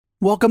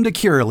Welcome to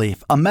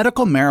Curaleaf, a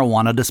medical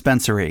marijuana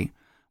dispensary.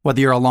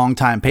 Whether you're a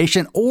longtime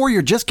patient or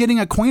you're just getting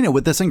acquainted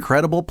with this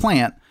incredible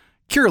plant,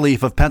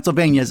 Curaleaf of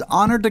Pennsylvania is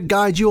honored to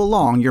guide you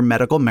along your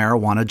medical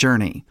marijuana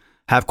journey.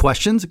 Have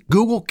questions?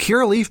 Google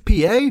Curaleaf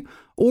PA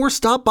or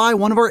stop by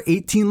one of our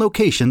 18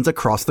 locations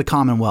across the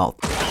Commonwealth.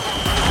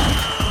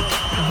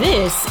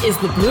 This is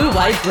the Blue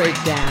White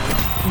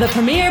Breakdown, the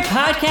premier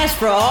podcast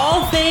for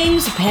all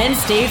things Penn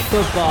State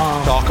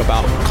football. Talk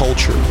about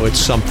culture. It's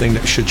something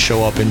that should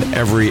show up in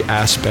every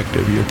aspect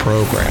of your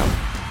program.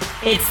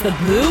 It's the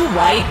Blue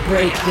White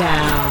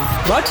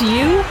Breakdown, brought to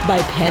you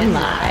by Penn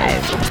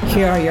Live.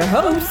 Here are your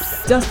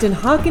hosts, Dustin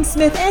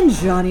Hawkinsmith and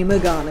Johnny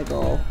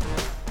McGonigal.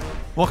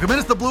 Welcome in.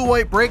 It's the Blue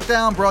White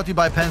Breakdown, brought to you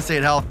by Penn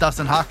State Health.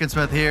 Dustin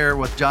Hawkinsmith here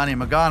with Johnny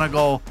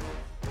McGonigal.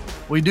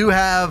 We do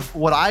have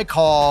what I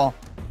call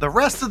the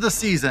rest of the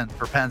season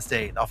for Penn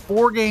State, a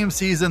 4-game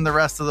season the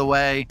rest of the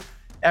way.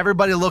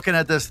 Everybody looking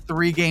at this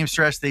 3-game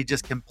stretch they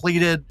just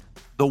completed,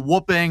 the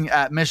whooping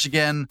at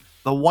Michigan,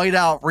 the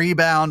whiteout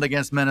rebound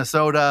against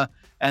Minnesota,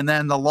 and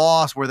then the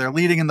loss where they're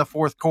leading in the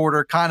fourth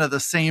quarter, kind of the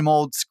same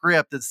old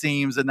script, it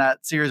seems, in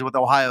that series with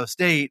Ohio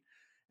State.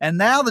 And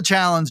now the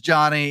challenge,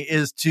 Johnny,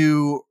 is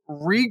to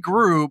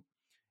regroup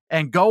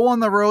and go on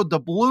the road to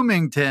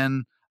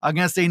Bloomington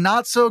against a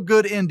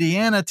not-so-good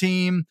Indiana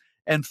team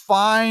and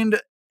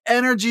find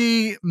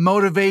energy,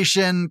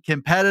 motivation,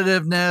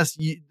 competitiveness,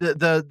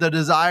 the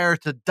desire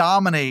to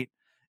dominate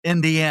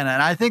Indiana.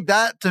 And I think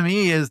that, to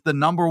me, is the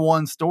number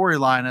one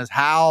storyline, is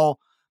how,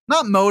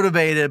 not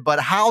motivated, but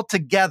how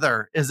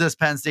together is this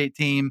Penn State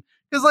team?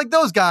 Because, like,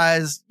 those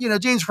guys, you know,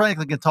 James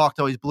Franklin can talk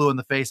till he's blue in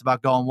the face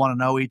about going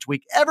 1-0 each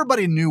week.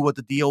 Everybody knew what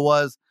the deal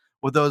was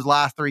with those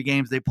last 3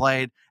 games they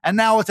played, and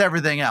now it's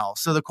everything else.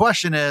 So the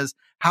question is,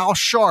 how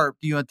sharp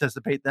do you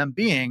anticipate them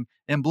being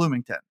in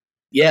Bloomington?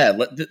 Yeah,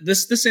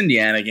 this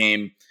Indiana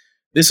game,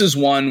 this is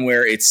one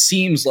where it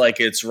seems like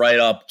it's right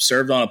up,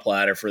 served on a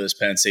platter for this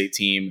Penn State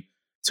team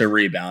to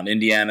rebound.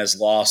 Indiana's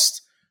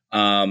lost,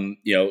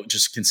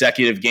 just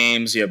consecutive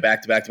games,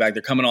 back to back to back.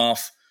 They're coming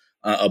off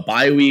a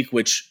bye week,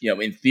 which,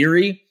 in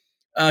theory,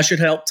 should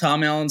help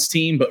Tom Allen's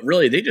team, but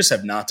really they just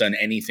have not done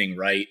anything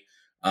right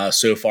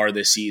so far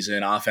this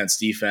season. Offense,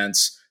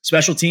 defense,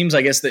 special teams.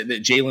 I guess that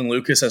Jalen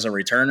Lucas as a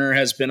returner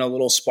has been a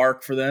little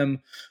spark for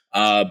them.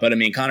 But I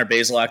mean, Connor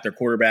Bazelak, their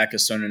quarterback,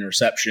 has thrown an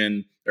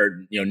interception,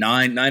 or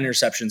 9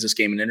 interceptions this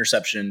game, an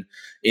interception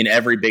in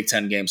every Big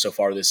Ten game so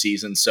far this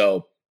season.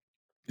 So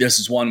this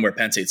is one where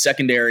Penn State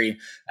secondary,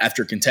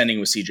 after contending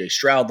with C.J.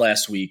 Stroud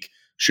last week,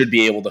 should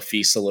be able to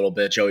feast a little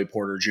bit. Joey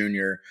Porter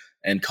Jr.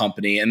 and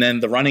company, and then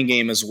the running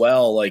game as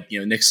well, like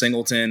Nick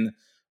Singleton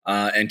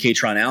and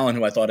Katron Allen,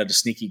 who I thought had a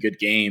sneaky good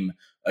game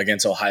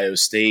against Ohio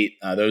State.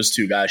 Those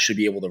two guys should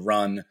be able to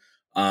run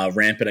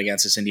rampant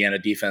against this Indiana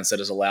defense that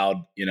has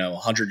allowed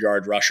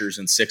 100-yard rushers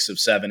in 6 of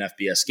 7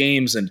 FBS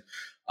games and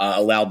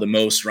allowed the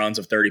most runs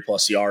of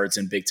 30-plus yards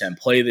in Big Ten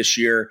play this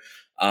year.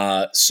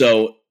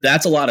 So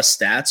that's a lot of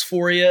stats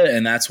for you,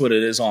 and that's what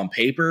it is on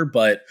paper.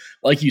 But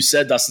like you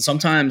said, Dustin,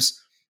 sometimes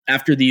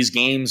after these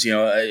games,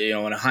 an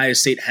Ohio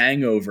State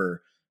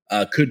hangover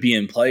could be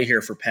in play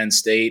here for Penn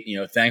State.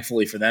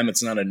 Thankfully for them,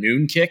 it's not a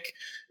noon kick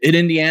in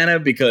Indiana,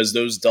 because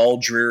those dull,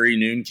 dreary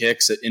noon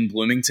kicks in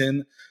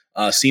Bloomington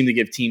seem to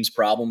give teams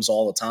problems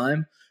all the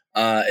time.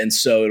 And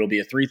so it'll be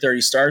a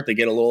 3:30 start. They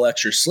get a little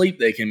extra sleep.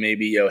 They can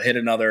maybe hit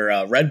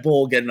another Red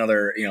Bull, get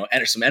another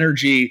some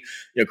energy,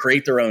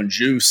 create their own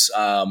juice.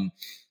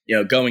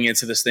 Going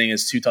into this thing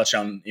as 2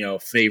 touchdown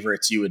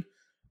favorites, you would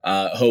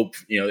hope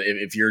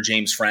if you're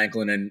James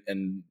Franklin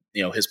and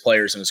his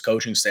players and his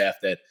coaching staff,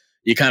 that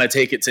you kind of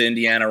take it to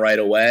Indiana right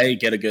away,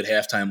 get a good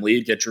halftime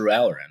lead, get Drew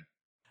Aller in.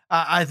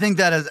 I think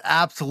that is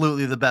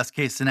absolutely the best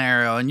case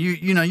scenario. And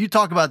you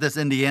talk about this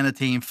Indiana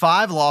team,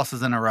 5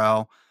 losses in a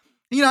row.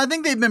 I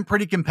think they've been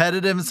pretty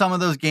competitive in some of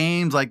those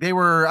games. Like, they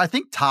were, I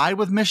think, tied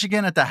with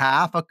Michigan at the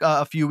half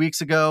a few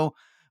weeks ago.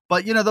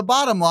 But, the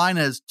bottom line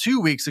is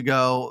 2 weeks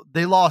ago,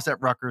 they lost at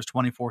Rutgers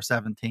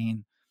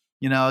 24-17.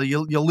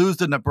 You lose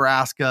to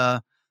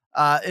Nebraska.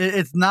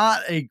 It's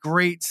not a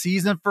great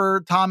season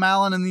for Tom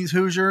Allen and these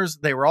Hoosiers.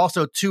 They were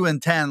also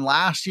 2-10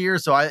 last year.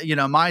 So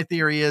my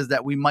theory is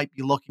that we might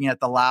be looking at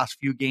the last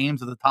few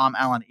games of the Tom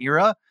Allen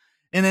era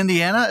in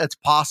Indiana. It's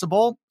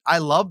possible. I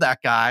love that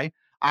guy.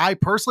 I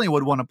personally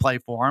would want to play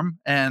for him,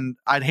 and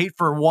I'd hate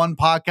for one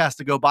podcast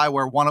to go by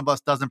where one of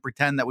us doesn't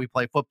pretend that we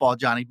play football,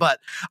 Johnny, but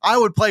I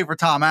would play for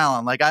Tom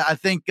Allen. Like, I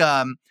think,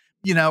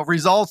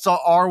 results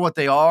are what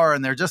they are,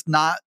 and they're just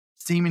not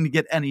seeming to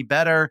get any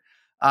better.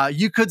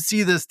 You could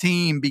see this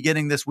team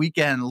beginning this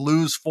weekend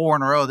lose 4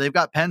 in a row. They've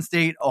got Penn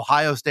State,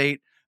 Ohio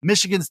State,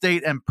 Michigan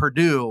State, and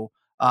Purdue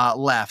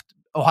left.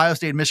 Ohio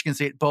State and Michigan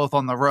State both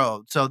on the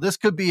road. So this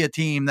could be a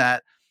team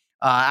that,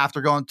 after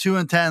going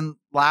 2-10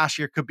 last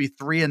year, could be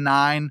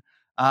 3-9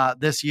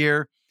 this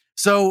year.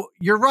 So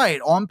you're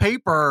right. On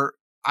paper,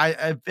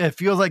 it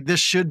feels like this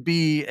should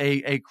be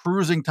a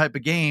cruising type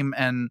of game.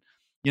 And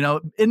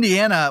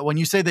Indiana, when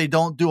you say they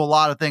don't do a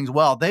lot of things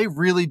well, they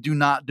really do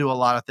not do a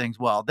lot of things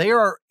well. They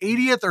are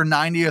 80th or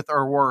 90th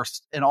or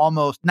worse in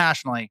almost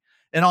nationally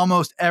in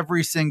almost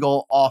every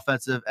single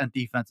offensive and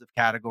defensive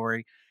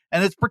category.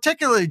 And it's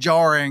particularly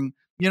jarring.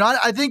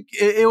 I think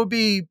it would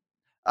be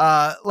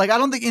I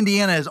don't think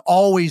Indiana is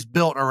always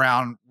built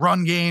around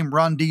run game,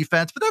 run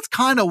defense, but that's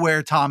kind of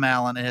where Tom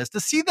Allen is. To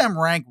see them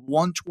rank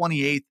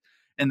 128th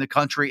in the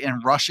country in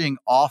rushing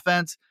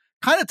offense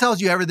kind of tells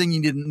you everything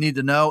you need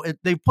to know.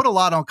 They put a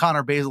lot on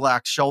Connor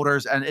Bazelak's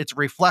shoulders, and it's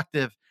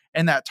reflective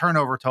in that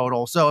turnover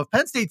total. So if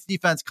Penn State's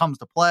defense comes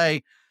to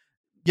play,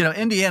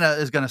 Indiana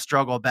is going to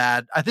struggle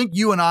bad. I think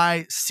you and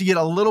I see it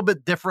a little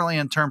bit differently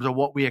in terms of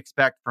what we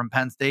expect from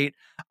Penn State.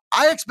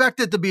 I expect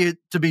it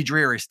to be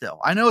dreary still.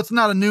 I know it's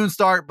not a noon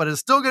start, but it's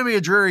still going to be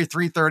a dreary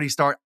 3:30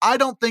 start. I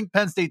don't think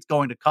Penn State's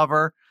going to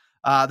cover.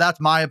 That's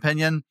my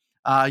opinion.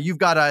 You've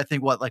got, I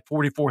think,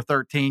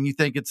 44-13. You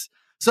think it's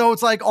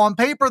like on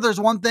paper, there's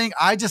one thing.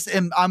 I'm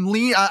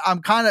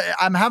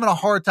having a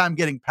hard time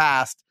getting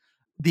past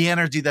the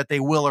energy that they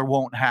will or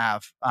won't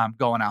have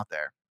going out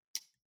there.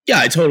 Yeah,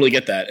 I totally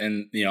get that.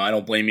 And, I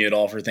don't blame you at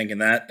all for thinking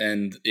that.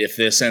 And if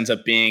this ends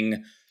up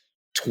being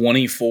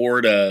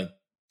 24 to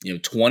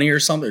 20 or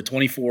something, or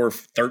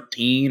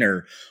 24-13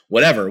 or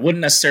whatever,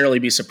 wouldn't necessarily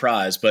be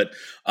surprised. But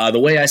the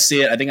way I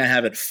see it, I think I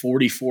have it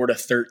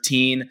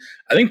 44-13.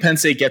 I think Penn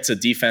State gets a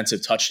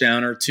defensive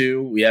touchdown or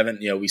two.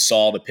 We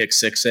saw the pick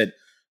six at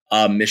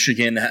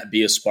Michigan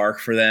be a spark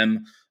for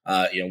them.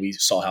 We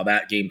saw how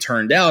that game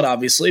turned out,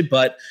 obviously,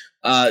 but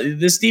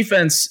this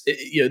defense,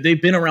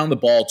 they've been around the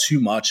ball too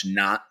much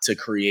not to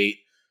create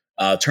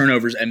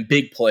turnovers and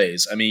big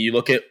plays. I mean, you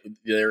look at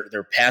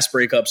their pass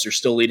breakups, they're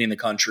still leading the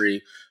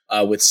country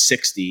with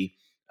 60.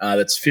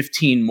 That's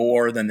 15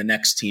 more than the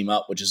next team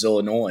up, which is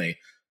Illinois.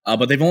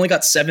 But they've only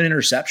got 7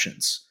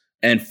 interceptions.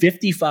 And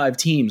 55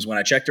 teams, when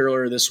I checked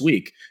earlier this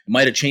week, it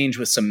might have changed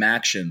with some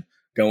action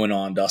going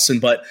on, Dustin.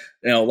 But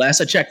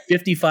last I checked,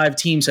 55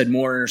 teams had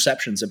more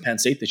interceptions than Penn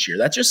State this year.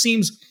 It just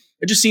seems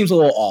a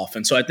little off.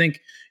 And so I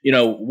think,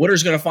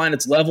 Woodard's going to find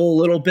its level a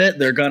little bit.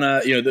 They're going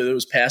to,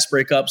 those pass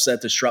breakups,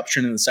 that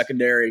disruption in the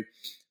secondary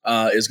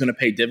is going to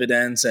pay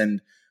dividends. And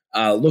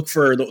look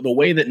for the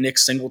way that Nick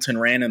Singleton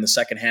ran in the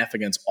second half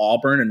against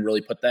Auburn and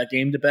really put that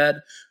game to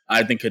bed,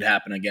 I think could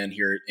happen again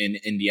here in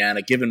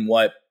Indiana, given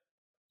what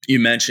you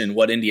mentioned,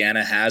 what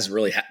Indiana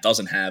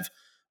doesn't have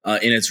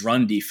in its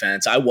run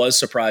defense. I was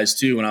surprised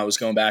too when I was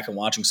going back and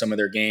watching some of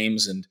their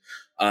games and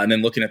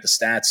then looking at the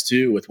stats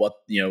too with what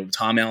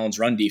Tom Allen's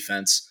run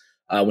defense.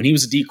 When he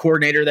was a D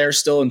coordinator there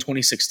still in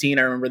 2016,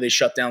 I remember they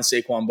shut down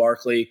Saquon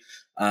Barkley.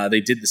 They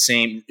did the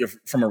same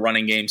from a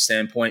running game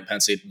standpoint. Penn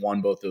State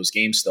won both those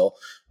games still.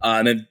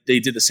 And then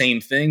they did the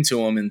same thing to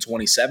him in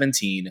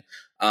 2017.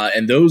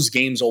 And those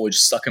games always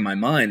stuck in my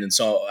mind. And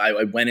so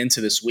I went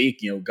into this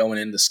week, going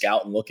in to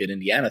scout and look at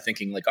Indiana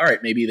thinking like, all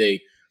right, maybe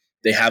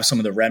they have some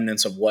of the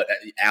remnants of what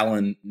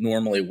Allen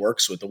normally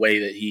works with, the way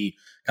that he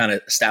kind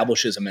of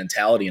establishes a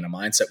mentality and a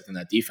mindset within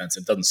that defense.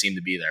 It doesn't seem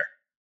to be there.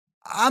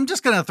 I'm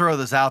just going to throw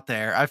this out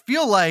there. I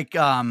feel like,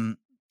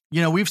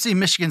 we've seen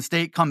Michigan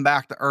State come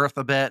back to earth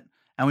a bit,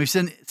 and we've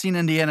seen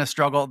Indiana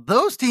struggle.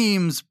 Those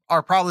teams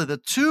are probably the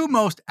two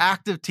most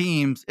active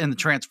teams in the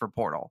transfer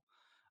portal.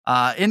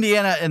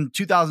 Indiana in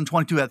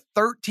 2022 had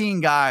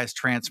 13 guys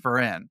transfer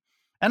in.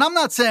 And I'm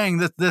not saying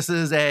that this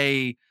is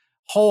a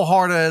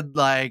wholehearted,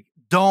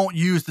 don't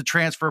use the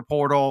transfer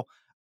portal.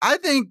 I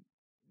think,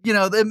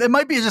 it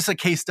might be just a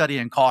case study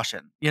in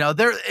caution.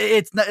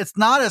 It's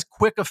not as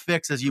quick a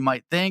fix as you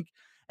might think.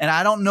 And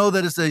I don't know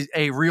that it's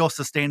a real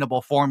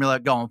sustainable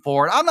formula going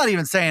forward. I'm not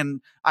even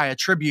saying I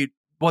attribute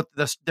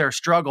their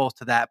struggles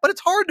to that, but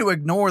it's hard to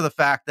ignore the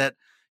fact that,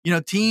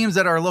 teams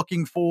that are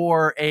looking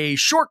for a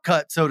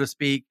shortcut, so to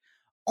speak,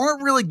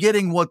 aren't really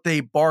getting what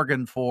they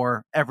bargained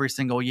for every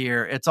single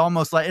year. It's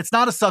almost like it's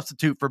not a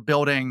substitute for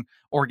building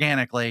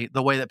organically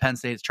the way that Penn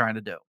State's trying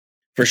to do.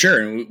 For sure.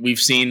 And we've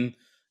seen,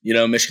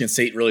 Michigan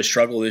State really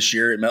struggle this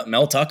year.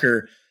 Mel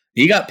Tucker,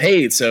 he got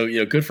paid. So,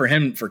 good for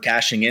him for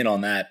cashing in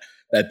on that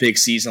big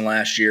season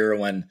last year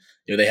when,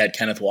 they had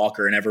Kenneth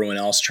Walker and everyone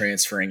else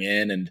transferring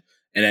in and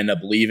end up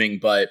leaving.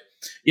 But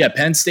yeah,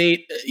 Penn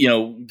State,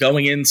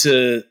 going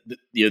into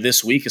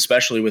this week,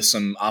 especially with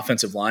some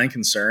offensive line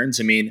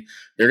concerns, I mean,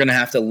 they're going to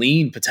have to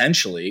lean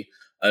potentially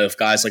if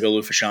guys like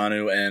Olu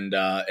Fashanu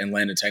and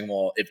Landon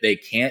Tengwall, if they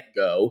can't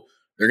go,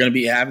 they're going to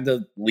be having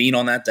to lean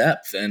on that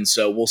depth. And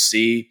so we'll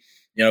see,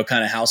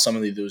 kind of how some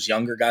of those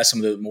younger guys, some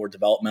of the more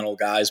developmental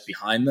guys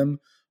behind them,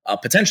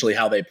 potentially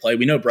how they play.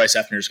 We know Bryce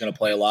Effner is going to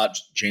play a lot.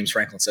 James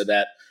Franklin said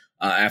that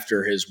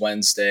after his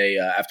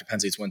after Penn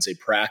State's Wednesday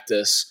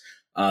practice,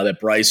 that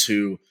Bryce,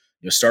 who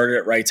started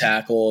at right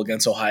tackle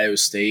against Ohio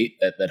State,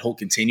 that he'll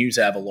continue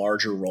to have a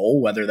larger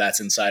role, whether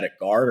that's inside at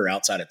guard or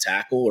outside at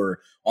tackle or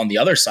on the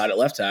other side at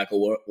left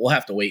tackle. We'll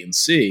have to wait and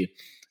see.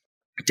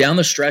 Down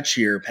the stretch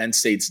here, Penn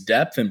State's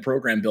depth and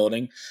program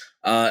building,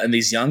 and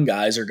these young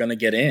guys are going to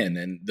get in.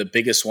 And the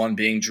biggest one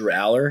being Drew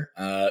Aller.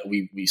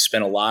 We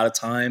spent a lot of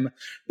time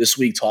this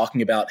week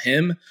talking about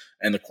him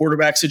and the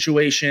quarterback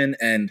situation.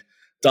 And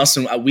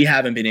Dustin, we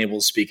haven't been able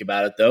to speak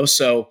about it though.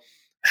 So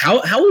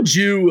How would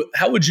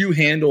you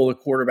handle a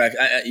quarterback?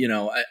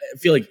 I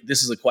feel like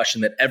this is a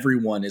question that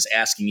everyone is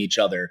asking each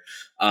other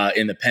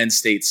in the Penn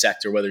State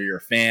sector, whether you're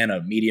a fan,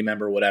 a media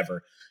member,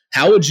 whatever.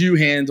 How would you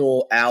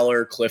handle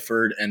Aller,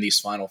 Clifford, and these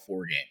final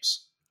 4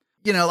 games?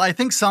 I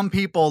think some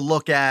people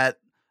look at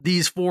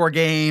these 4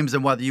 games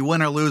and whether you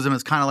win or lose them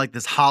is kind of like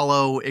this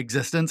hollow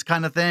existence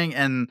kind of thing.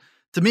 And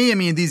to me, I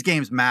mean, these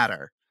games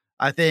matter.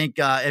 I think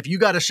if you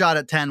got a shot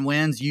at 10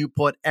 wins, you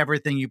put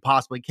everything you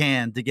possibly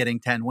can to getting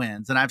 10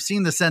 wins. And I've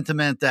seen the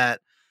sentiment that,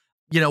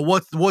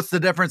 what's the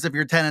difference if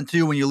you're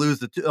 10-2 when you lose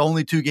the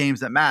only 2 games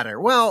that matter?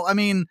 Well, I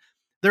mean,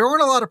 there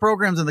aren't a lot of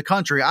programs in the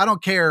country. I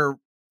don't care,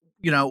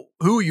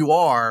 who you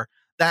are,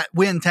 that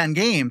win 10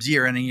 games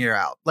year in and year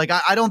out. Like,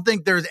 I don't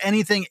think there's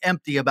anything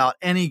empty about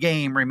any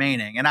game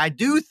remaining. And I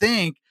do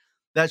think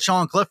that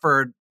Sean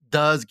Clifford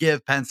does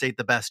give Penn State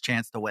the best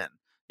chance to win.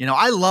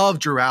 I love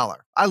Drew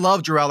Aller. I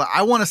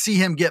want to see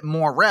him get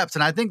more reps.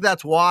 And I think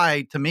that's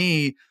why, to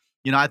me,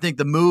 I think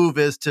the move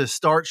is to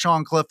start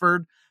Sean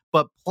Clifford,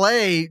 but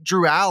play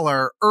Drew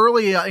Aller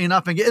early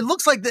enough. And it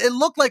looked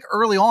like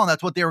early on,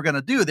 that's what they were going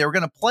to do. They were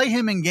going to play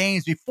him in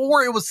games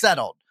before it was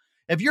settled.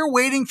 If you're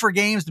waiting for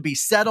games to be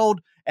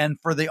settled and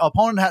for the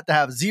opponent to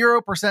have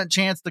 0%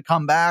 chance to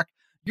come back,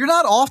 you're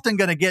not often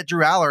going to get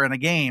Drew Aller in a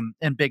game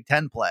in Big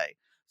Ten play.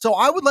 So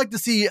I would like to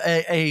see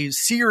a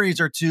series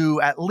or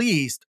 2 at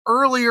least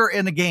earlier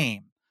in the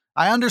game.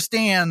 I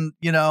understand,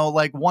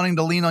 like wanting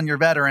to lean on your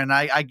veteran.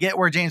 I get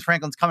where James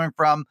Franklin's coming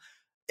from.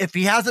 If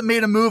he hasn't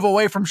made a move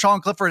away from Sean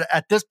Clifford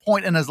at this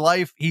point in his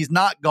life, he's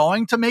not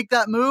going to make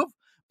that move.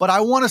 But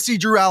I want to see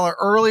Drew Aller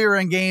earlier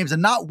in games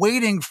and not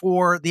waiting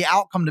for the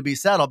outcome to be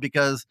settled,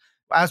 because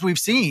as we've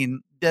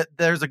seen, that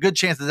there's a good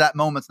chance that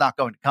moment's not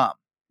going to come.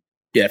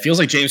 Yeah, it feels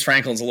like James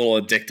Franklin's a little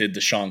addicted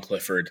to Sean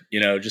Clifford.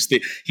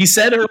 He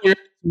said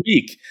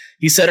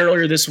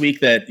earlier this week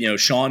that,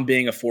 Sean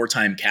being a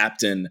 4-time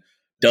captain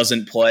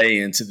doesn't play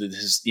into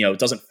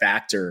doesn't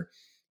factor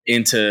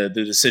into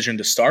the decision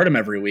to start him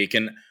every week.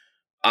 And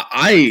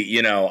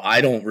I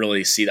don't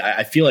really see that.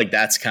 I feel like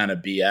that's kind of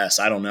BS.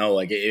 I don't know.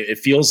 Like it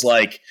feels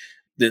like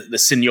the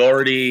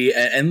seniority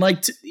and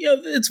like,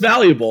 it's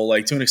valuable,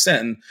 like to an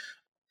extent. And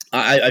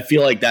I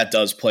feel like that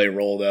does play a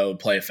role, though,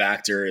 play a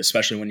factor,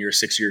 especially when you're a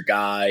 6-year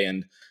guy.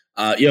 And,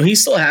 he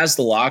still has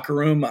the locker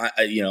room.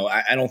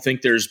 I don't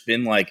think there's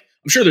been I'm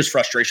sure there's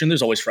frustration.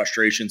 There's always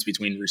frustrations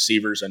between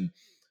receivers and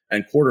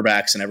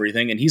quarterbacks and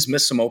everything. And he's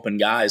missed some open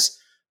guys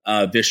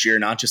this year,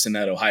 not just in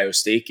that Ohio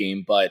State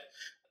game. But,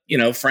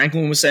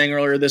 Franklin was saying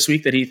earlier this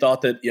week that he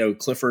thought that,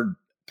 Clifford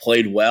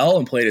played well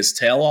and played his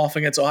tail off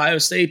against Ohio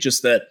State,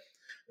 just that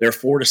there are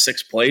 4 to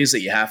 6 plays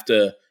that you have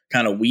to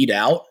kind of weed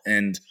out.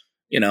 And,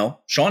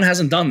 Sean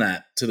hasn't done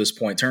that to this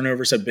point.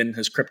 Turnovers have been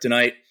his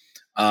kryptonite.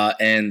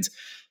 And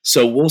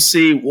so we'll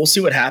see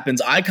what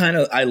happens.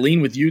 I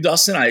lean with you,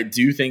 Dustin. I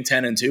do think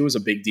 10-2 is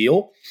a big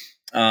deal.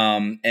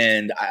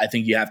 And I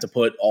think you have to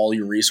put all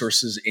your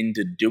resources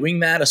into doing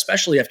that,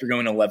 especially after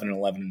going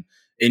 11-11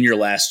 in your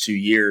last 2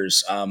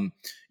 years.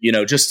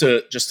 Just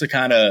to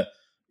kind of,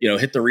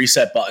 hit the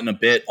reset button a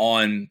bit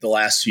on the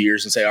last 2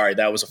 years and say, all right,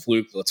 that was a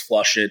fluke. Let's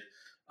flush it.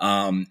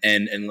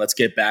 And let's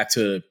get back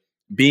to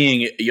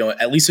being,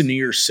 at least a New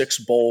Year's Six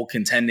bowl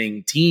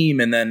contending team.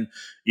 And then,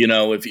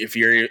 if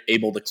you're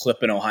able to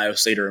clip an Ohio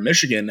State or a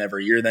Michigan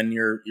every year, then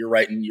you're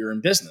right and you're in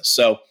business.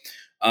 So,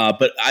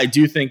 but I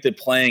do think that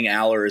playing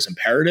Aller is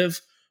imperative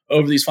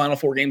over these final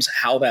 4 games.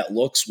 How that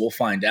looks, we'll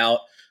find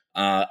out.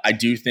 I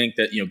do think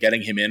that,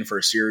 getting him in for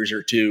a series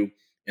or 2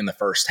 in the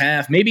first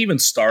half, maybe even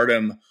start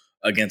him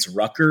against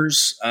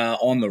Rutgers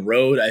on the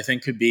road, I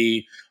think could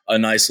be a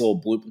nice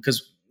little bloop,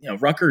 because,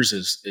 Rutgers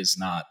is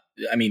not,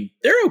 I mean,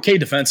 they're okay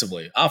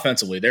defensively.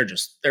 Offensively,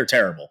 they're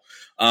terrible.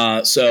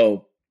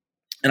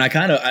 And I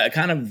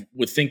kind of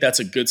would think that's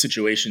a good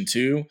situation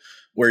too,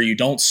 where you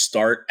don't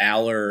start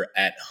Aller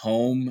at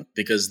home,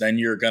 because then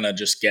you're going to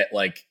just get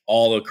like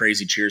all the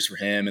crazy cheers for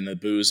him and the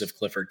boos if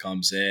Clifford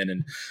comes in,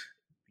 and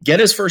get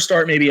his first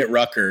start maybe at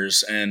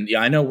Rutgers. And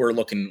I know we're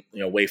looking,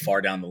 way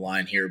far down the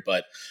line here,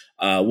 but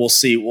we'll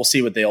see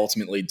what they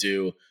ultimately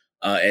do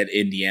at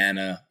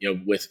Indiana,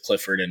 with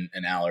Clifford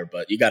and Aller,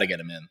 but you got to get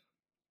him in.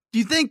 Do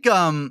you think,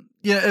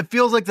 it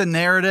feels like the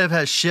narrative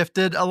has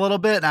shifted a little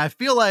bit, and I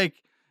feel like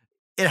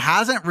it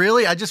hasn't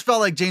really. I just felt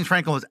like James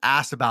Franklin was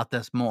asked about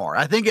this more.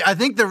 I think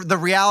the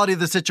reality of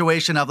the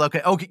situation of,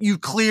 okay,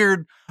 you've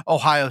cleared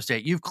Ohio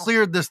State. You've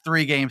cleared this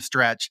 3-game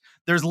stretch.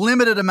 There's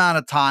limited amount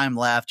of time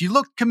left. You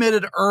looked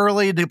committed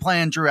early to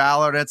playing Drew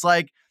Aller. It's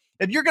like,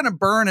 if you're going to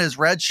burn his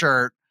red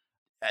shirt,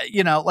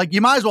 you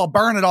might as well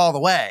burn it all the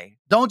way.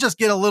 Don't just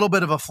get a little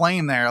bit of a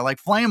flame there. Like,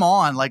 flame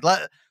on. Like,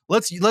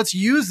 let's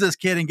use this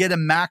kid and get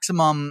him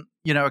maximum,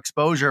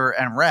 exposure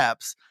and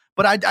reps.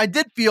 But I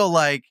did feel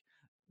like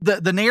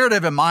the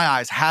narrative in my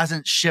eyes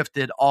hasn't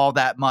shifted all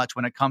that much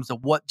when it comes to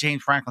what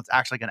James Franklin's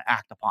actually going to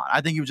act upon. I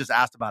think he was just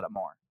asked about it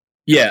more.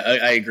 Yeah,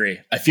 I agree.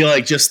 I feel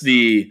like just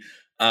the,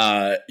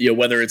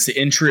 whether it's the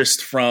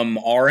interest from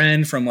our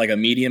end, from like a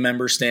media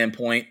member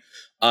standpoint,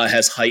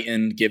 has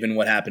heightened given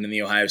what happened in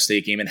the Ohio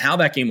State game and how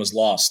that game was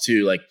lost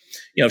too. Like,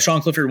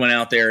 Sean Clifford went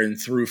out there and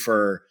threw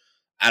for,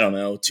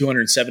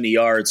 270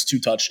 yards, 2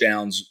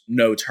 touchdowns,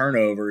 no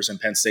turnovers, and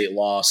Penn State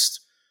lost.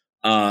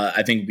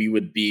 I think we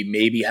would be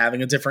maybe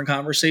having a different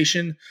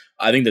conversation.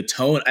 I think the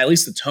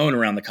tone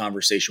around the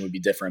conversation would be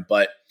different.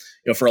 But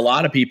for a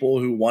lot of people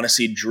who want to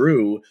see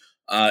Drew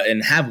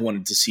and have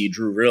wanted to see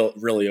Drew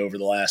really over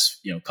the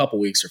last couple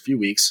weeks or few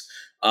weeks,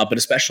 but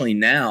especially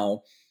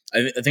now,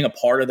 I think a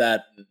part of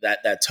that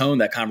tone,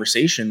 that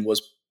conversation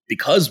was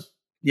because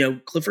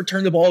Clifford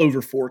turned the ball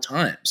over 4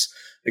 times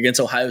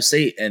against Ohio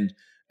State, and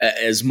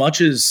as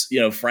much as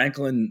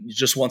Franklin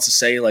just wants to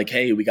say like,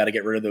 hey, we got to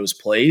get rid of those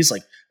plays.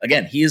 Like,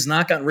 again, he has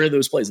not gotten rid of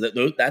those plays.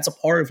 That's a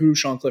part of who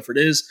Sean Clifford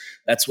is.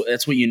 That's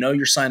what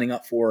you're signing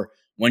up for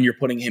when you're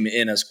putting him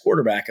in as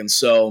quarterback. And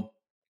so,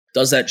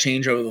 does that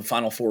change over the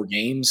final 4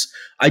 games?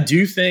 I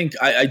do think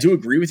I do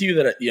agree with you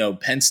that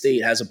Penn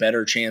State has a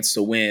better chance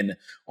to win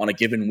on a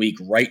given week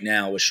right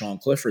now with Sean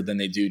Clifford than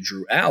they do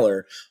Drew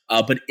Aller.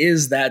 But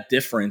is that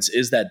difference?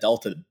 Is that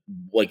delta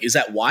is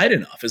that wide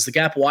enough? Is the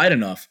gap wide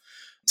enough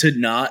to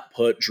not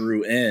put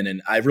Drew in?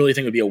 And I really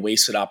think it would be a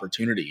wasted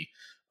opportunity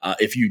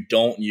if you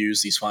don't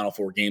use these final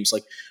 4 games.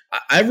 Like,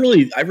 I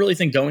really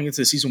think going into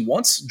the season,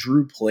 once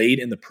Drew played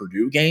in the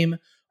Purdue game,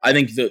 I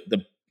think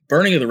the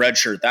burning of the red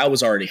shirt, that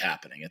was already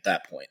happening at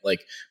that point.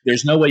 Like,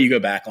 there's no way you go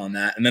back on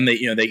that. And then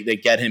they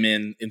get him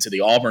into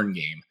the Auburn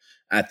game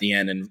at the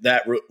end, and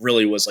that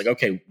really was like,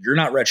 okay, you're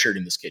not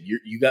redshirting this kid.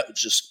 You got to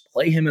just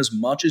play him as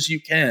much as you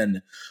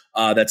can.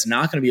 That's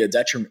not going to be a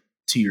detriment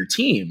to your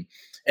team.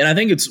 And I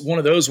think it's one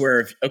of those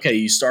where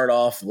you start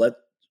off, let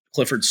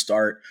Clifford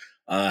start,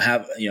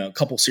 have a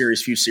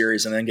few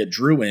series, and then get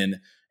Drew in.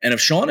 And if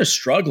Sean is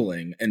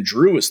struggling and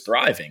Drew is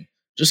thriving,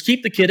 just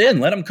keep the kid in,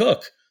 let him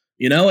cook.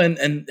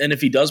 And if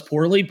he does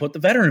poorly, put the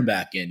veteran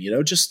back in.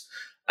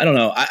 I don't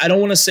know. I don't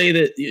want to say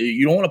that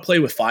you don't want to play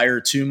with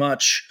fire too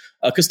much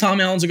because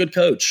Tom Allen's a good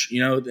coach.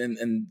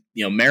 And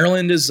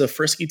Maryland is a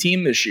frisky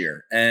team this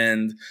year,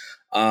 and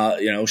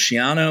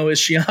Schiano is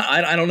Schiano.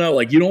 I don't know.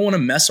 Like, you don't want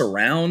to mess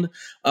around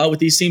with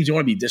these teams. You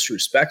want to be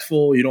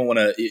disrespectful. You don't want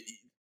to.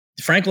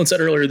 Franklin said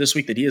earlier this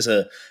week that he has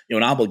an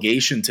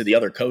obligation to the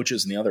other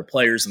coaches and the other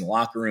players in the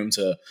locker room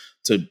to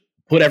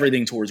put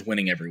everything towards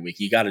winning every week.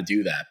 You got to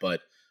do that,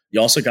 but you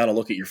also got to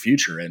look at your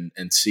future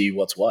and see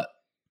what's what.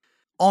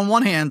 On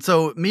one hand,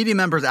 so media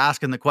members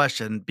asking the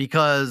question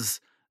because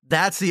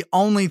that's the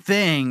only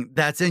thing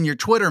that's in your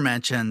Twitter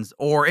mentions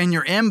or in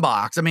your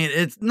inbox. I mean,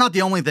 it's not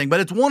the only thing, but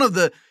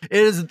it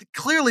has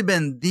clearly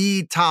been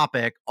the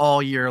topic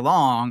all year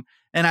long.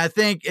 And I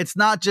think it's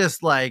not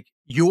just like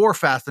your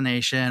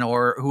fascination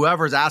or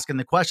whoever's asking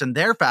the question,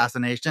 their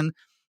fascination.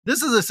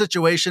 This is a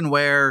situation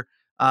where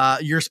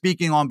you're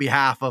speaking on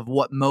behalf of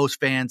what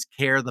most fans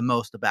care the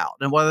most about.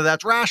 And whether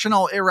that's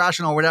rational,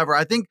 irrational, whatever,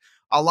 I think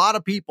a lot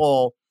of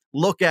people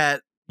look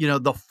at,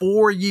 the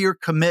 4-year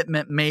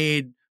commitment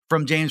made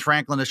from James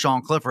Franklin to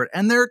Sean Clifford,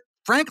 and they're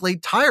frankly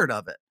tired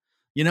of it.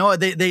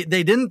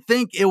 They didn't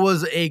think it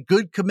was a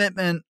good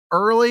commitment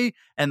early,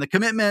 and the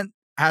commitment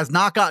has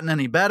not gotten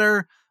any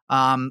better.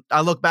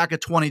 I look back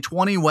at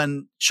 2020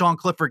 when Sean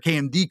Clifford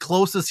came the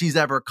closest he's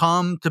ever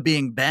come to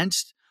being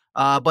benched.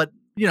 But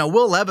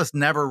Will Levis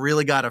never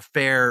really got a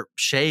fair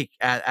shake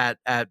at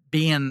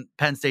being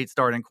Penn State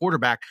starting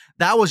quarterback.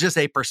 That was just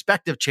a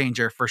perspective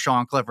changer for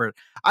Sean Clifford.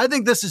 I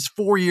think this is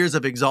 4 years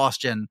of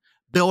exhaustion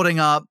building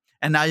up,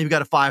 and now you've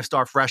got a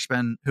 5-star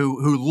freshman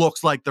who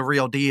looks like the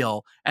real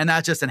deal, and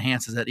that just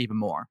enhances it even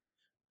more.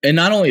 And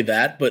not only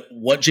that, but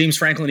what James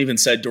Franklin even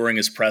said during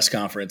his press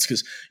conference,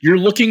 because you're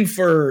looking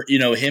for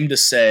him to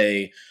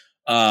say,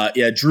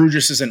 Drew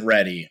just isn't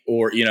ready,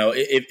 or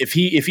if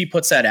he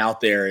puts that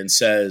out there and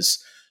says,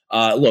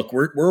 look,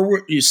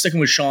 we're sticking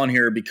with Sean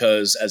here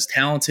because as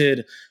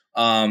talented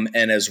and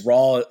as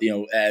raw,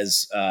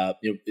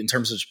 in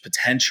terms of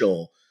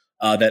potential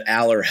that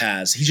Aller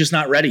has, he's just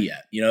not ready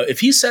yet. If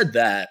he said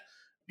that,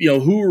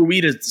 who are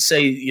we to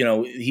say,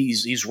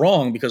 he's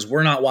wrong because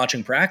we're not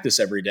watching practice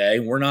every day.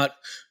 We're not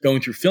going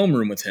through film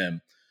room with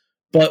him.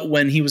 But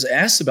when he was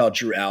asked about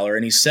Drew Aller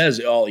and he says,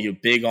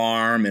 big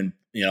arm and,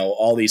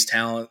 all these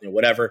talent,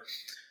 whatever.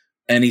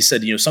 And he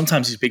said,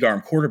 sometimes these big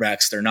arm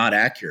quarterbacks, they're not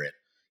accurate.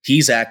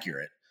 He's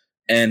accurate.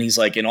 And he's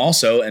like,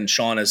 and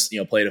Sean has,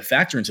 played a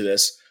factor into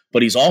this,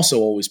 but he's also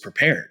always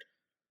prepared.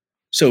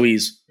 So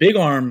he's big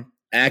arm,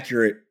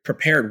 accurate,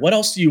 prepared. What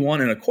else do you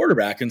want in a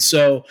quarterback? And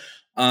so,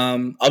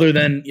 other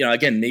than,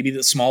 again, maybe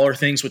the smaller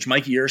things, which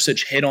Mikey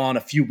Yurcich hit on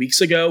a few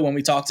weeks ago when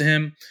we talked to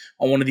him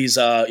on one of these,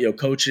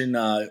 coaching,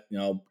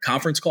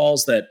 conference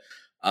calls that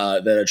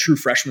a true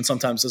freshman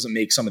sometimes doesn't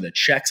make some of the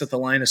checks at the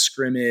line of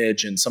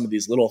scrimmage and some of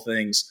these little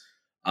things,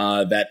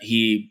 that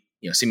he,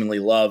 seemingly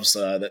loves,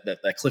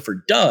 that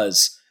Clifford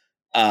does.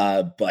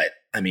 But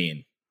I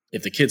mean,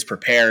 if the kid's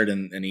prepared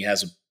and he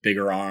has a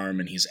bigger arm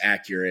and he's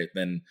accurate,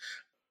 then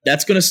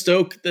that's going to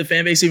stoke the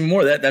fan base even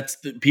more.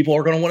 People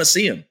are going to want to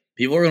see him.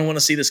 People are going to want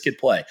to see this kid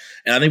play.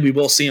 And I think we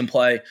will see him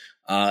play.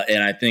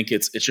 And I think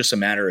it's just a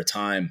matter of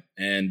time.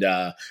 And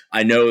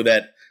I know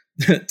that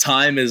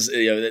time is,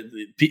 a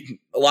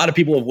lot of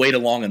people have waited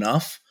long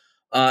enough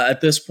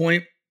at this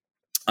point.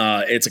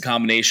 It's a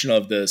combination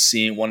of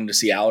wanting to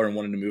see Aller and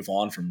wanting to move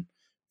on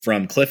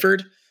from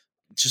Clifford.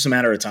 It's just a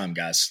matter of time,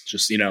 guys.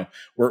 Just,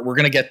 we're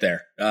going to get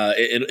there.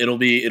 It'll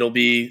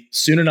be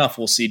soon enough.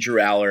 We'll see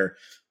Drew Aller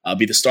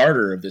be the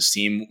starter of this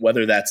team,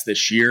 whether that's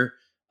this year.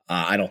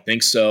 I don't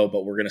think so,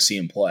 but we're going to see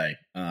him play.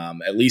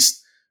 At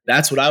least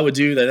that's what I would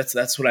do.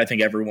 That's what I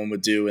think everyone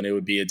would do. And it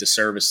would be a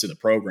disservice to the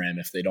program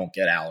if they don't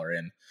get Aller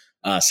in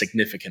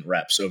significant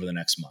reps over the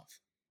next month.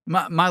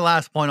 My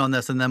last point on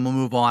this, and then we'll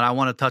move on. I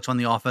want to touch on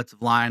the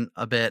offensive line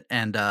a bit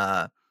and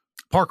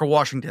Parker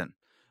Washington.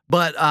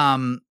 But,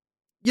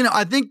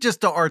 I think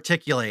just to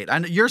articulate, I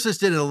know yours just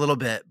did it a little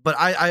bit, but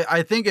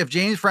I think if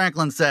James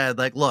Franklin said,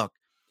 like, look,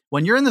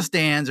 when you're in the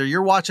stands or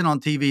you're watching on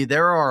TV,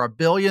 there are a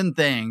billion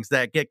things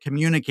that get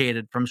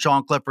communicated from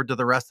Sean Clifford to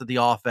the rest of the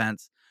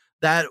offense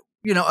that,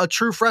 a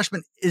true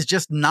freshman is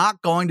just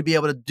not going to be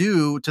able to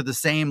do to the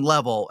same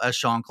level as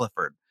Sean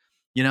Clifford.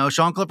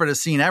 Sean Clifford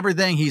has seen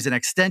everything. He's an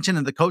extension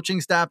of the coaching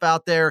staff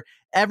out there.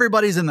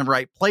 Everybody's in the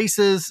right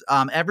places.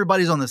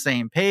 Everybody's on the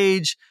same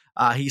page.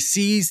 He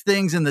sees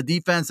things in the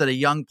defense that a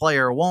young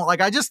player won't. Like,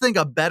 I just think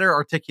a better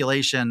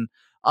articulation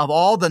of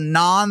all the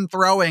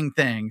non-throwing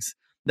things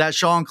that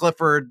Sean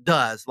Clifford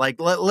does, like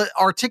let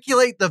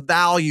articulate the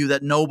value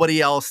that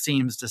nobody else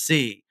seems to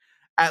see,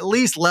 at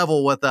least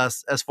level with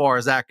us as far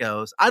as that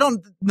goes. I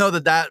don't know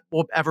that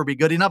will ever be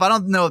good enough. I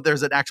don't know if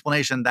there's an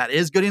explanation that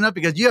is good enough,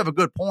 because you have a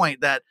good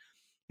point that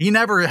he's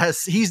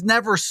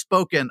never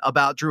spoken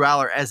about Drew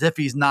Aller as if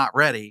he's not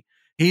ready.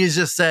 He has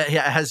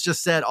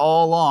just said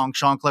all along,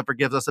 Sean Clifford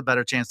gives us a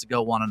better chance to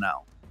go 1-0.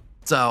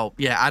 So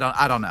yeah,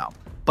 I don't know,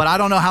 but I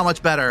don't know how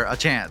much better a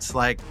chance.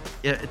 Like,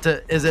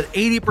 is it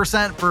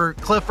 80% for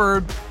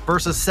Clifford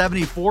versus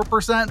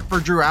 74% for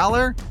Drew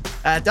Aller?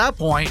 At that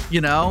point,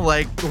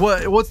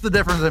 what's the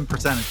difference in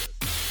percentages?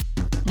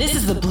 This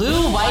is the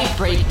Blue White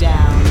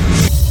Breakdown.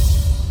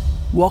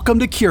 Welcome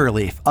to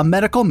Curaleaf, a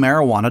medical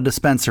marijuana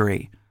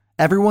dispensary.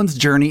 Everyone's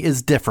journey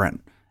is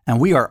different, and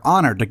we are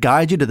honored to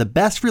guide you to the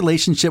best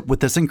relationship with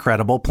this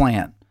incredible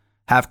plant.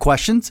 Have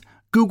questions?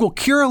 Google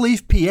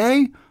Curaleaf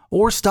PA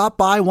or stop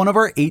by one of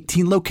our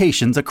 18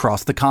 locations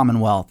across the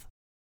Commonwealth.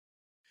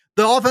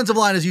 The offensive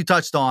line, as you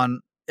touched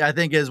on, I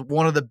think is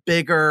one of the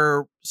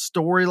bigger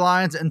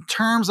storylines in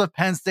terms of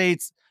Penn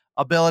State's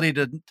ability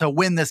to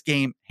win this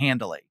game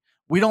handily.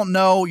 We don't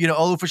know,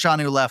 Olu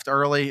Fashanu left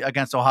early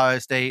against Ohio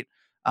State.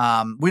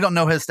 We don't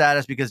know his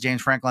status because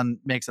James Franklin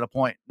makes it a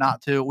point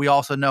not to. We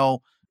also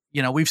know,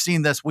 we've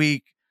seen this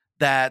week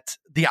that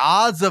the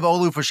odds of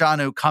Olu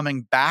Fashanu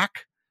coming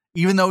back,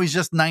 even though he's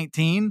just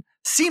 19,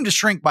 seem to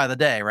shrink by the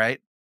day, right?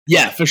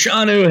 Yeah,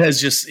 Fashanu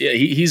has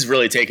he's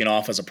really taken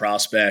off as a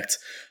prospect.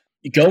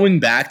 Going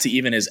back to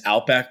even his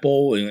Outback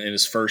Bowl in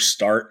his first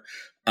start,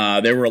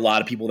 there were a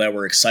lot of people that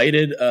were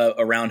excited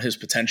around his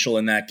potential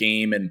in that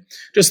game and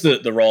just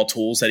the raw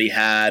tools that he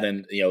had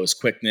and, his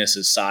quickness,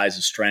 his size,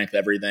 his strength,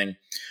 everything.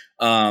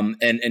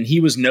 And he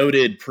was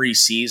noted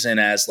preseason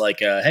as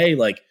hey,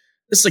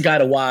 this is a guy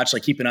to watch,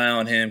 keep an eye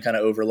on him, kind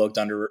of overlooked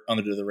under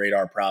the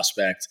radar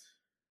prospect.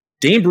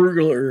 Dane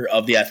Brugler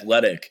of The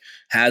Athletic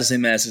has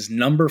him as his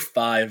number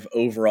 5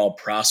 overall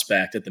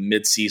prospect at the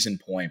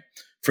midseason point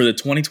for the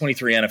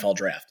 2023 NFL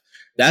draft.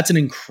 That's an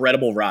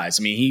incredible rise.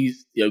 I mean,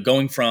 he's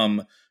going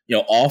from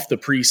off the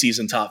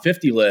preseason top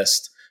 50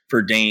 list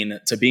for Dane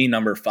to being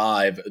number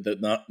 5,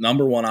 the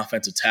number 1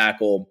 offensive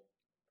tackle,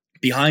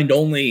 behind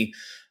only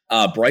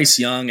Bryce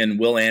Young and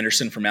Will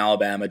Anderson from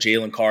Alabama,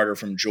 Jalen Carter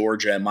from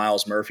Georgia, and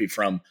Miles Murphy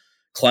from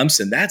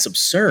Clemson. That's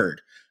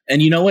absurd.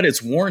 And you know what?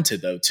 It's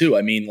warranted though too.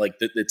 I mean,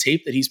 the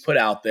tape that he's put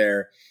out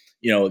there,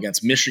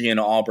 against Michigan,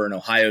 Auburn,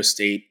 Ohio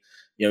State.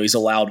 He's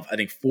allowed, I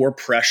think, 4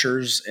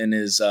 pressures in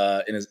his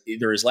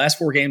either his last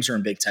 4 games or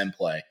in Big Ten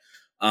play,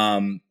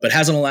 but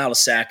hasn't allowed a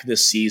sack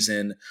this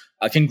season.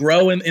 Can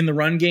grow in the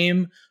run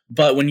game,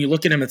 but when you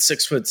look at him at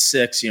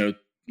 6'6",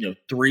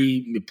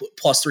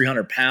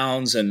 300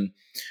 pounds, and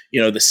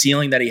the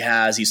ceiling that he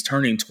has, he's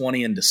turning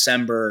 20 in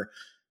December.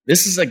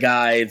 This is a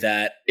guy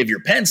that if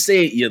you're Penn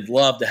State, you'd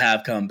love to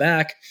have come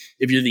back.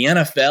 If you're the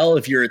NFL,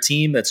 if you're a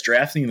team that's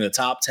drafting in the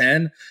top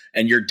 10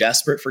 and you're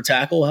desperate for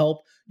tackle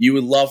help, you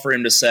would love for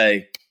him to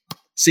say,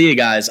 see you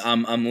guys,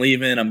 I'm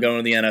leaving, I'm going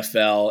to the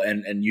NFL,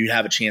 and you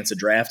have a chance to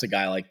draft a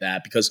guy like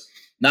that, because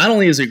not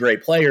only is he a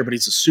great player, but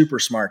he's a super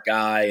smart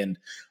guy. And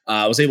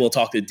I was able to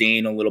talk to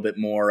Dane a little bit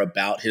more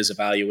about his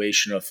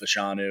evaluation of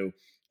Fashanu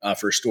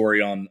for a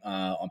story on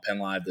Penn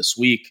Live this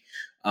week.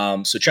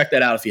 So check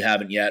that out if you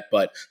haven't yet.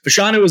 But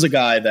Fashanu is a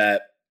guy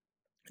that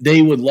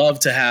they would love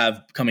to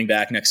have coming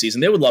back next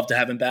season. They would love to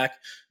have him back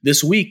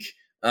this week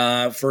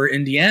for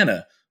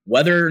Indiana.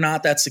 Whether or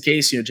not that's the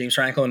case, James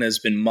Franklin has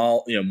been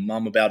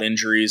mum about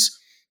injuries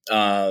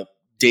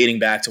dating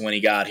back to when he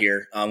got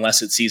here,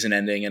 unless it's season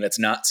ending, and it's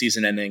not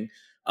season ending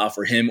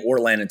for him or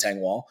Landon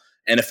Tengwall.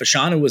 And if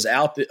Fashanu was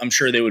out, I'm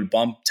sure they would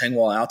bump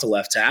Tengwall out to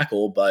left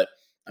tackle. But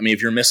I mean,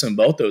 if you're missing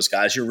both those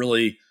guys,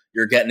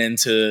 you're getting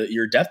into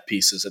your depth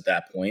pieces at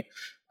that point.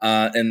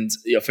 And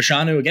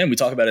Fashanu, again, we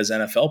talk about his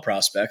NFL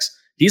prospects.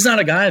 he's not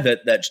a guy that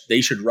they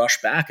should rush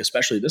back,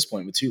 especially at this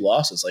point with 2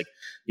 losses. Like,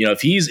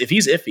 if he's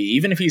iffy,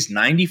 even if he's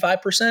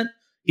 95%,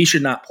 he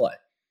should not play.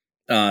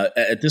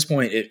 At this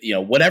point,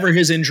 whatever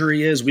his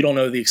injury is, we don't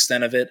know the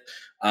extent of it.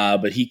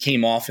 But he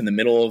came off in the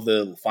middle of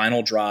the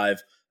final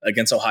drive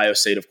against Ohio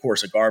State. Of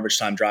course, a garbage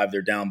time drive.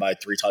 They're down by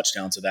 3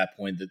 touchdowns at that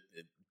point. That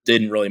it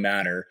didn't really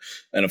matter.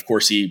 And of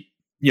course, he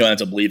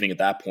ends up leaving at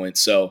that point.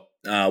 So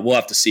we'll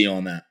have to see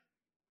on that.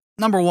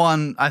 Number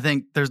one, I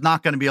think there's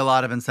not going to be a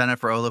lot of incentive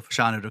for Olu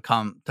Fashanu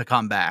to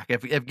come back.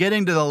 If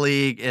getting to the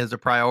league is a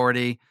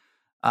priority,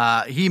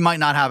 he might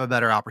not have a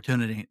better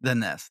opportunity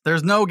than this.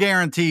 There's no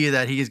guarantee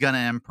that he's going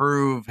to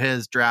improve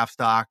his draft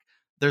stock.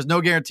 There's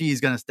no guarantee he's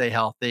going to stay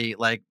healthy.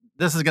 Like,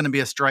 this is going to be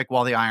a strike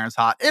while the iron's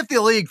hot. If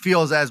the league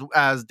feels as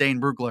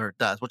Dane Brugler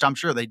does, which I'm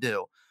sure they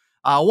do.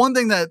 One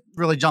thing that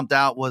really jumped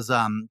out was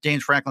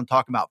James Franklin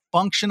talking about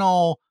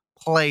functional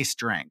play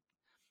strength.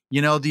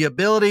 The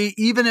ability,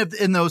 even if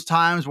in those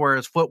times where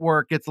his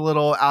footwork gets a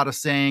little out of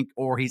sync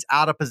or he's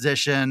out of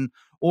position,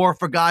 or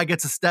if a guy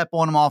gets a step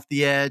on him off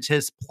the edge,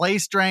 his play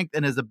strength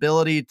and his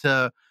ability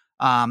to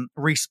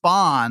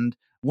respond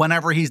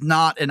whenever he's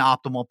not in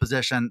optimal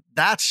position,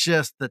 that's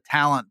just the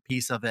talent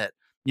piece of it.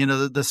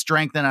 The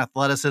strength and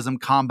athleticism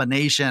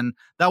combination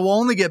that will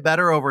only get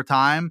better over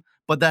time,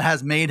 but that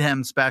has made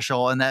him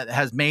special and that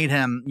has made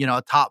him,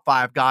 a top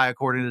 5 guy,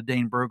 according to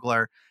Dane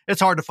Brugler. It's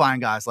hard to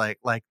find guys like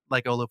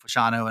Olu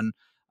Fashanu. And,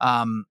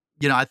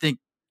 I think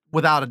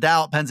without a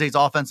doubt, Penn State's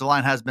offensive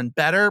line has been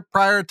better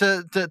prior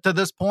to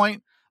this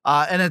point.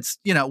 And it's,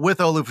 with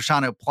Olu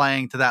Fashanu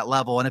playing to that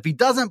level. And if he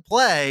doesn't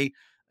play,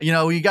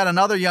 you got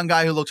another young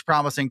guy who looks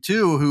promising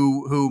too,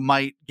 who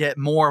might get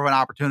more of an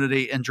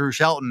opportunity in Drew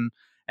Shelton.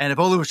 And if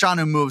Olu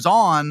Fashanu moves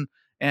on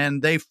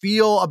and they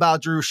feel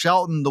about Drew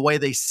Shelton the way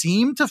they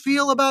seem to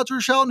feel about Drew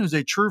Shelton, who's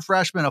a true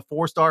freshman, a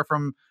 4-star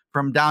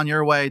from down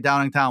your way,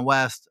 Downingtown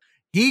West,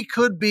 he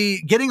could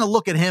be getting a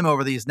look at him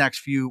over these next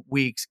few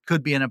weeks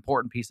could be an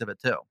important piece of it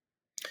too.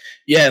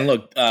 Yeah, and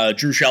look,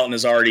 Drew Shelton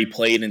has already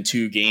played in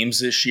 2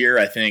 games this year.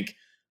 I think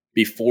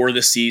before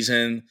the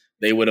season,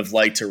 they would have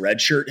liked to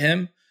redshirt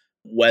him.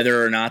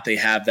 Whether or not they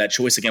have that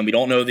choice, again, we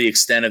don't know the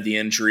extent of the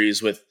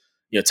injuries with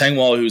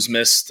Tengwall, who's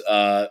missed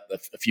a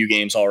few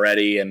games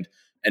already, and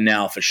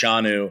now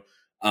Fashanu.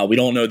 We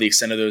don't know the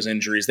extent of those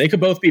injuries. They could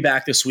both be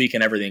back this week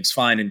and everything's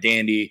fine and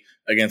dandy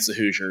against the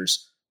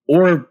Hoosiers,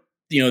 or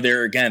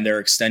they're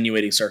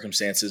extenuating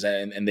circumstances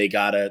and they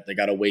gotta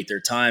wait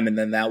their time, and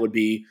then that would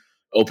be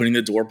opening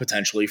the door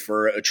potentially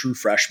for a true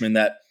freshman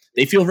that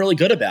they feel really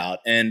good about.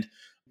 And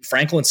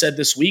Franklin said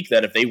this week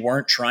that if they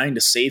weren't trying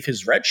to save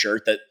his red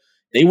shirt, that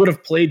they would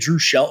have played Drew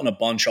Shelton a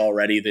bunch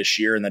already this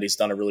year, and that he's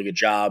done a really good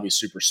job. He's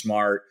super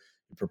smart.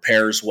 He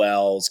prepares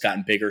well. He's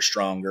gotten bigger,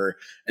 stronger.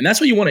 And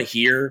that's what you want to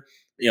hear,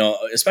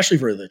 especially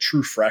for the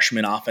true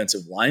freshman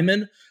offensive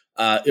lineman,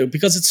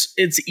 because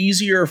it's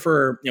easier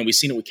for, we've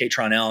seen it with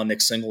Katron Allen,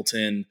 Nick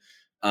Singleton,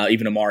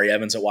 even Amari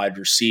Evans at wide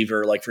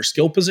receiver. Like, for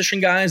skill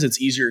position guys,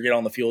 it's easier to get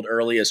on the field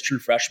early as true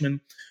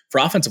freshmen. For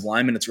offensive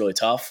linemen, it's really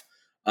tough.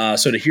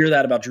 So to hear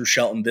that about Drew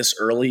Shelton this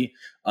early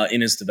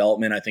in his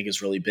development, I think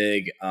is really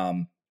big.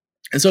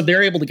 And so if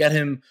they're able to get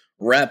him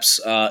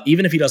reps,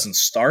 even if he doesn't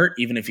start,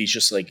 even if he's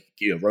just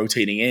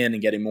rotating in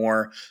and getting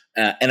more,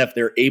 and if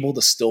they're able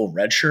to still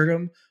redshirt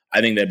him, I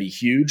think that'd be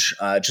huge.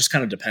 It just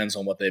kind of depends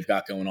on what they've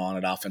got going on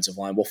at offensive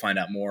line. We'll find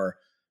out more,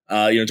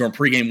 during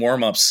pregame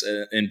warmups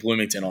in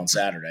Bloomington on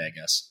Saturday, I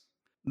guess.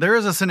 There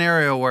is a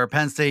scenario where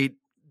Penn State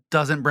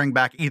doesn't bring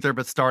back either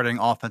but starting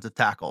offensive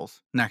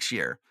tackles next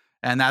year.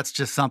 And that's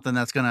just something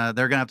they're going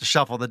to have to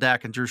shuffle the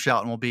deck, and Drew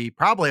Shelton will be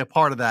probably a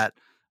part of that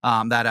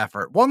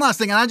effort. One last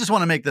thing, and I just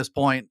want to make this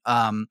point,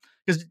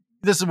 because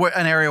this is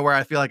an area where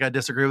I feel like I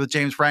disagree with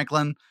James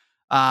Franklin.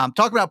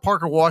 Talking about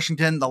Parker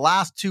Washington, the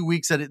last 2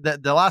 weeks,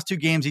 the last 2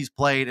 games he's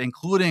played,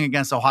 including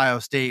against Ohio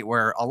State,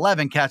 where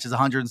 11 catches,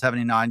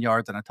 179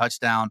 yards, and a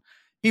touchdown,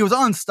 he was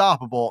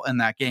unstoppable in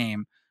that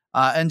game.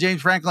 And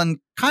James Franklin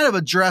kind of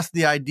addressed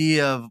the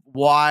idea of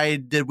why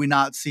did we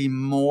not see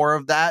more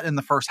of that in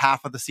the first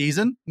half of the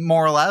season,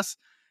 more or less.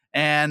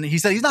 And he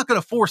said he's not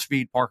going to force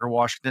feed Parker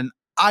Washington.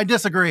 I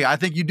disagree. I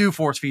think you do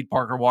force feed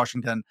Parker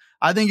Washington.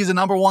 I think he's a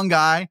number 1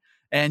 guy,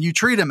 and you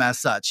treat him as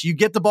such. You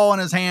get the ball in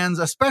his hands,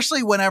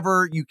 especially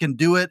whenever you can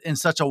do it in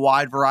such a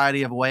wide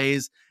variety of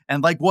ways.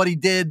 And like what he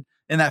did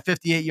in that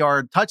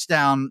 58-yard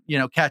touchdown,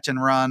 catch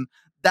and run,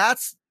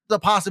 that's the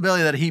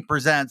possibility that he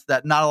presents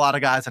that not a lot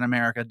of guys in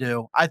America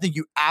do. I think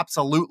you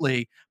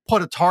absolutely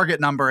put a target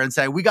number and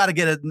say, we got to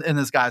get it in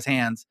this guy's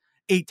hands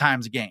 8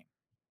 times a game.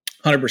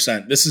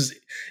 100%.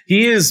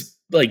 He's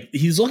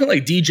looking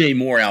like DJ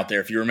Moore out there.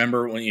 If you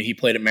remember when he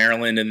played at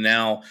Maryland, and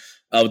now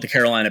with the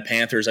Carolina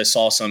Panthers, I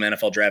saw some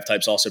NFL draft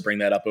types also bring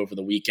that up over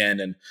the weekend.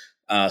 And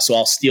so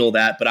I'll steal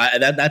that. But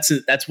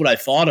that's what I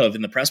thought of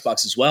in the press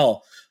box as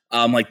well.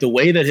 Like the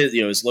way that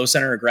his low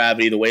center of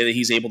gravity, the way that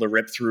he's able to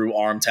rip through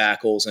arm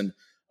tackles and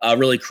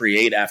really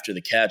create after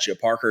the catch.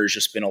 Parker has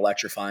just been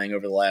electrifying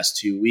over the last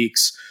 2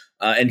 weeks.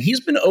 And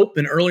he's been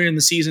open earlier in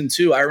the season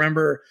too. I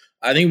remember,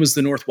 I think it was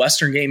the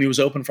Northwestern game. He was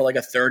open for like a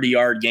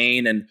 30-yard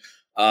gain. And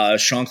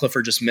Sean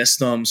Clifford just missed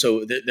them.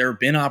 So there have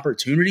been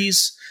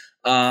opportunities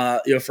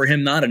for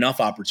him, not enough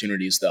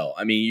opportunities though.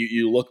 I mean,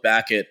 you look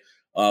back at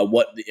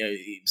what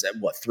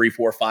 3,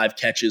 4, 5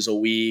 catches a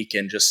week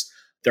and just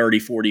 30,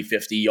 40,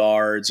 50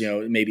 yards,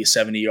 maybe a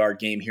 70-yard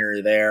game here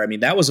or there. I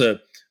mean, that was a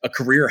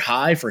career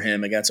high for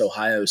him against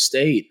Ohio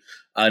State,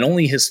 and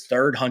only his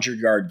third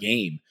 100-yard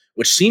game,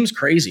 which seems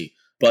crazy.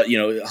 But,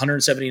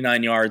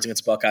 179 yards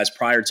against Buckeyes.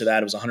 Prior to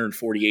that, it was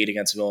 148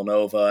 against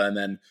Villanova, and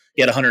then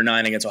he had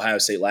 109 against Ohio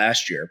State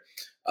last year.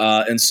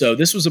 And so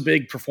this was a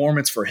big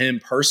performance for him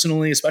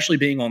personally, especially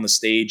being on the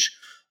stage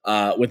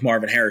with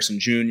Marvin Harrison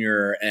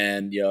Jr.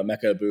 and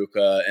Emeka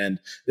Egbuka and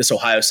this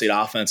Ohio State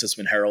offense that's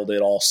been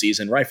heralded all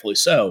season, rightfully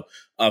so,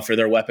 for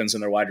their weapons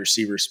and their wide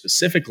receivers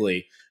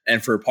specifically.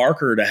 And for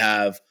Parker to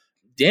have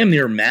damn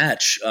near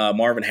match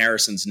Marvin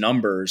Harrison's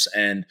numbers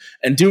and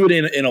do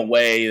it in a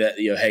way that,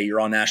 hey, you're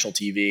on national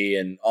TV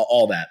and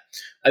all that.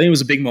 I think it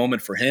was a big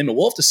moment for him. And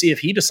we'll have to see if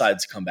he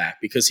decides to come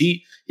back, because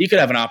he could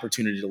have an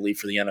opportunity to leave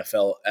for the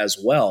NFL as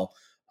well,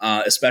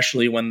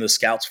 especially when the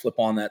scouts flip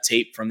on that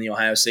tape from the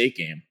Ohio State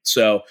game.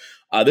 So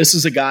this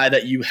is a guy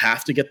that you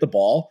have to get the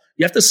ball.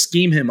 You have to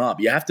scheme him up.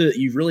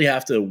 You really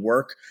have to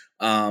work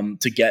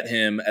to get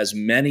him as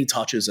many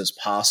touches as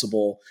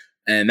possible.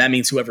 And that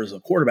means whoever the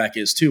quarterback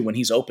is too, when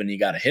he's open, you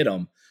got to hit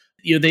him.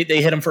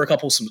 They hit him for a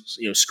couple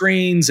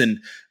screens and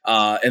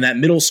that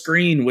middle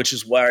screen, which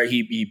is where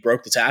he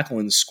broke the tackle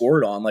and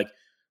scored on. Like,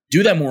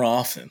 do that more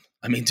often.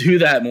 I mean, do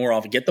that more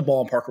often. Get the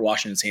ball in Parker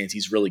Washington's hands.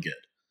 He's really good.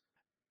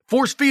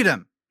 Force feed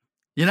him.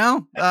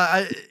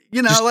 I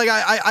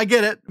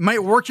get it.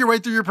 Might work your way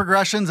through your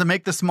progressions and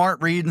make the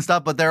smart read and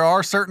stuff, but there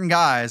are certain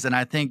guys, and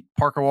I think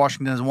Parker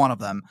Washington is one of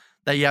them,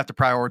 that you have to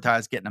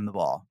prioritize getting him the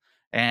ball.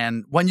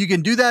 And when you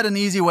can do that in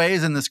easy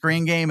ways in the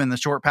screen game and the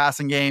short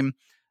passing game,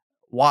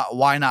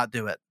 why not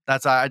do it?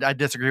 I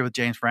disagree with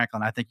James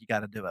Franklin. I think you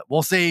got to do it.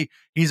 We'll see.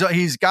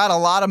 He's got a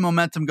lot of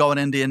momentum going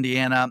into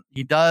Indiana.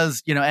 He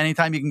does,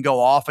 anytime you can go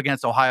off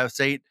against Ohio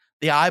State,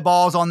 the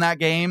eyeballs on that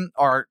game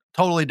are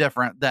totally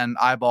different than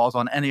eyeballs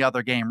on any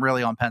other game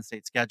really on Penn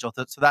State's schedule.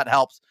 So that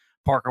helps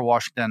Parker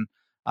Washington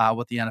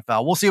with the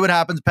NFL. We'll see what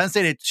happens. Penn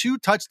State, a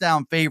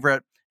 2-touchdown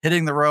favorite,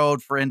 hitting the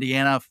road for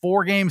Indiana.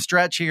 4-game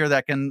stretch here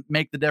that can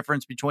make the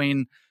difference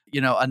between,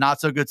 a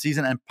not so good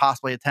season and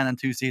possibly a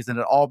 10-2 season.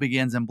 It all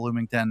begins in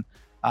Bloomington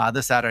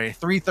this Saturday,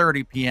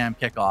 3:30 p.m.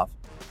 kickoff.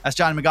 That's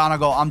Johnny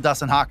McGonigal. I'm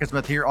Dustin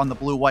Hawkinsmith here on the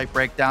Blue White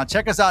Breakdown.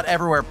 Check us out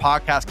everywhere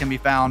podcasts can be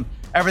found.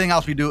 Everything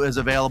else we do is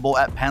available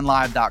at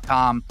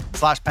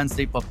PennLive.com/Penn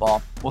State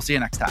football. We'll see you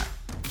next time.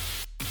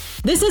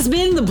 This has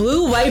been the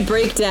Blue White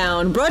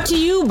Breakdown, brought to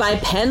you by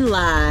Penn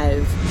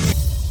Live.